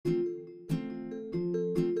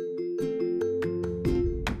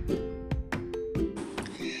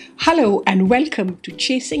Hello and welcome to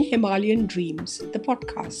Chasing Himalayan Dreams, the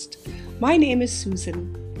podcast. My name is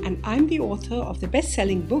Susan and I'm the author of the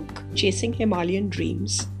best-selling book, Chasing Himalayan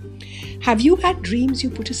Dreams. Have you had dreams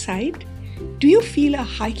you put aside? Do you feel a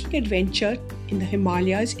hiking adventure in the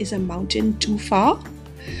Himalayas is a mountain too far?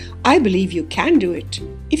 I believe you can do it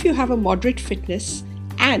if you have a moderate fitness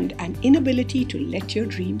and an inability to let your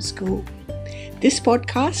dreams go. This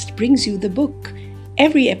podcast brings you the book.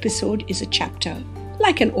 Every episode is a chapter,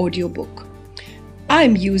 like an audiobook.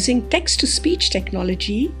 I'm using text-to-speech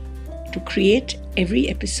technology to create every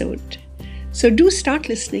episode. So do start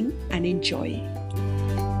listening and enjoy.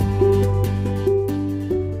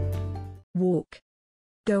 Walk.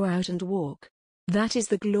 Go out and walk. That is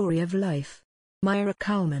the glory of life. Myra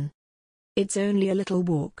Kalman. It's only a little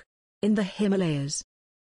walk. In the Himalayas.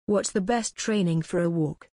 What's the best training for a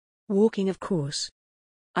walk? Walking, of course.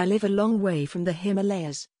 I live a long way from the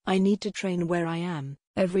Himalayas. I need to train where I am,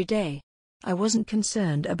 every day. I wasn't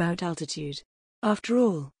concerned about altitude. After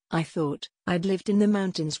all, I thought, I'd lived in the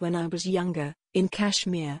mountains when I was younger, in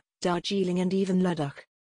Kashmir, Darjeeling and even Ladakh.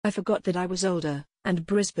 I forgot that I was older, and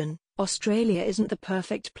Brisbane, Australia isn't the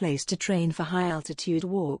perfect place to train for high-altitude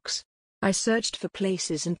walks. I searched for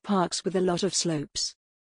places and parks with a lot of slopes.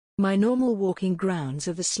 My normal walking grounds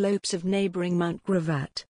are the slopes of neighbouring Mount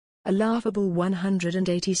Gravatt. A laughable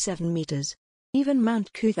 187 meters. Even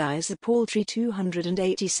Mount Kuthai is a paltry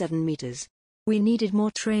 287 meters. We needed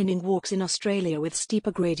more training walks in Australia with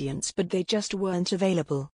steeper gradients, but they just weren't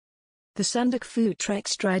available. The Sandakphu trek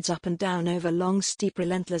strides up and down over long, steep,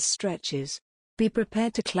 relentless stretches. Be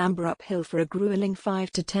prepared to clamber uphill for a grueling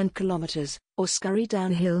 5 to 10 kilometers, or scurry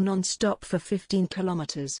downhill non-stop for 15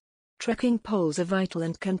 kilometers. Trekking poles are vital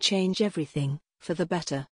and can change everything, for the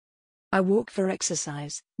better. I walk for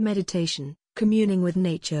exercise, meditation, communing with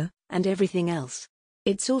nature, and everything else.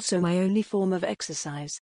 It's also my only form of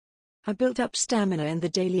exercise. I built up stamina in the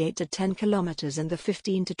daily 8 to 10 kilometers and the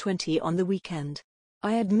 15 to 20 on the weekend.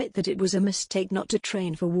 I admit that it was a mistake not to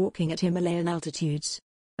train for walking at Himalayan altitudes.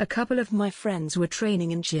 A couple of my friends were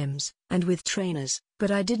training in gyms, and with trainers,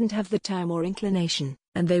 but I didn't have the time or inclination,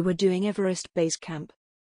 and they were doing Everest Base Camp.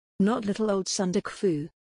 Not little old Sandakphu.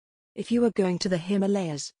 If you are going to the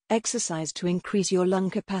Himalayas, exercise to increase your lung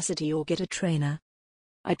capacity or get a trainer.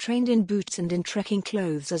 I trained in boots and in trekking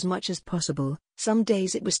clothes as much as possible. Some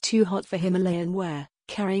days it was too hot for Himalayan wear,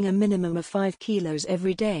 carrying a minimum of 5 kilos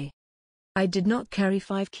every day. I did not carry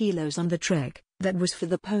 5 kilos on the trek, that was for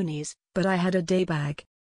the ponies, but I had a day bag.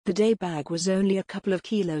 The day bag was only a couple of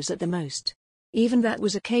kilos at the most. Even that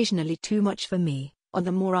was occasionally too much for me, on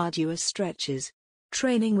the more arduous stretches.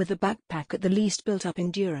 Training with a backpack at the least built up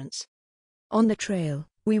endurance. On the trail,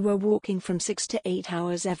 we were walking from 6 to 8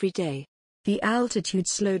 hours every day. The altitude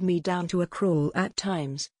slowed me down to a crawl at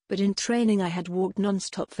times, but in training I had walked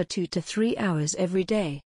non-stop for 2 to 3 hours every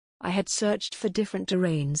day. I had searched for different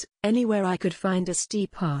terrains, anywhere I could find a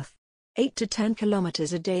steep path. 8 to 10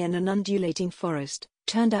 kilometers a day in an undulating forest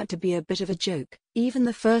turned out to be a bit of a joke. Even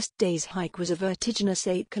the first day's hike was a vertiginous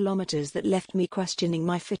 8 kilometers that left me questioning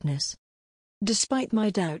my fitness. Despite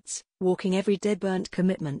my doubts, walking every day burnt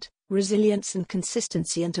commitment, resilience and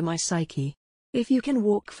consistency into my psyche. If you can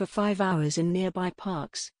walk for 5 hours in nearby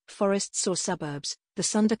parks, forests or suburbs, the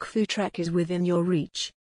Sandakphu trek is within your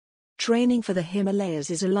reach. Training for the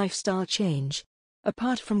Himalayas is a lifestyle change.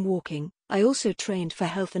 Apart from walking, I also trained for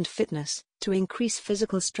health and fitness, to increase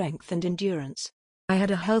physical strength and endurance. I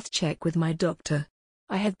had a health check with my doctor.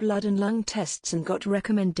 I had blood and lung tests and got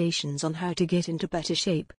recommendations on how to get into better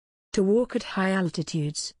shape. To walk at high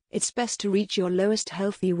altitudes, it's best to reach your lowest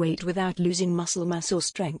healthy weight without losing muscle mass or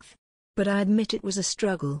strength. But I admit it was a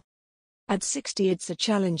struggle. At 60 it's a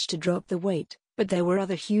challenge to drop the weight, but there were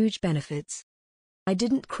other huge benefits. I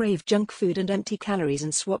didn't crave junk food and empty calories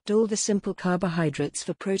and swapped all the simple carbohydrates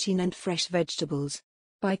for protein and fresh vegetables.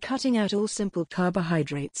 By cutting out all simple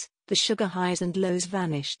carbohydrates, the sugar highs and lows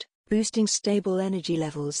vanished, boosting stable energy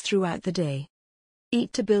levels throughout the day.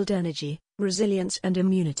 Eat to build energy, resilience and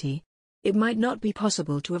immunity. It might not be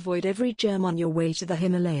possible to avoid every germ on your way to the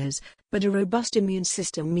Himalayas, but a robust immune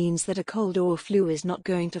system means that a cold or flu is not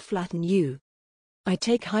going to flatten you. I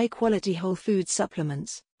take high-quality whole food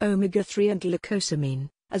supplements, omega-3 and glucosamine,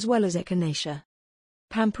 as well as echinacea.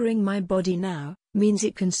 Pampering my body now means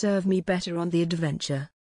it can serve me better on the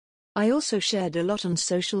adventure. I also shared a lot on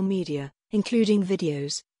social media, including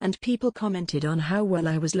videos, and people commented on how well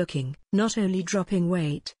I was looking. Not only dropping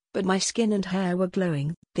weight, but my skin and hair were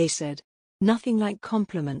glowing, they said. Nothing like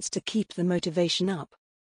compliments to keep the motivation up.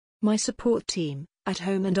 My support team, at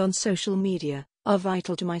home and on social media, are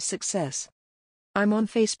vital to my success. I'm on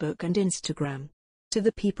Facebook and Instagram. To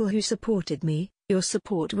the people who supported me, your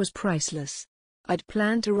support was priceless. I'd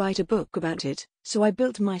planned to write a book about it, so I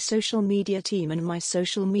built my social media team and my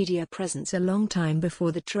social media presence a long time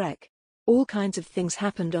before the trek. All kinds of things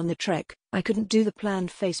happened on the trek. I couldn't do the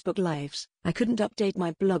planned Facebook Lives, I couldn't update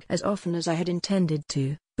my blog as often as I had intended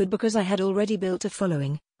to, but because I had already built a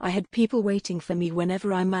following, I had people waiting for me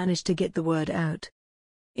whenever I managed to get the word out.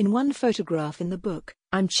 In one photograph in the book,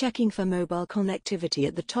 I'm checking for mobile connectivity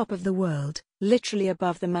at the top of the world, literally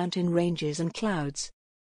above the mountain ranges and clouds.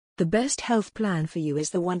 The best health plan for you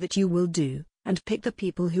is the one that you will do, and pick the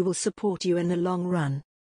people who will support you in the long run.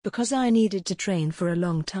 Because I needed to train for a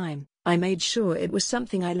long time, I made sure it was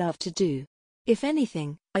something I loved to do. If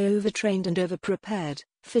anything, I overtrained and overprepared,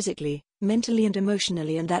 physically, mentally and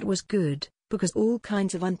emotionally, and that was good, because all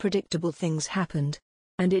kinds of unpredictable things happened.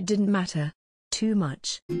 And it didn't matter too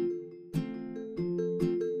much.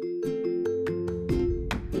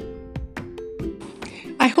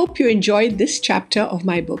 I hope you enjoyed this chapter of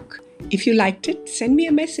my book. If you liked it, send me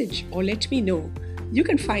a message or let me know. You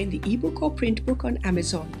can find the ebook or print book on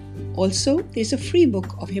Amazon. Also, there's a free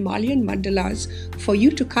book of Himalayan mandalas for you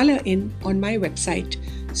to color in on my website,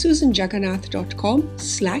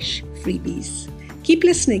 susanjagannath.com/freebies. Keep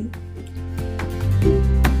listening.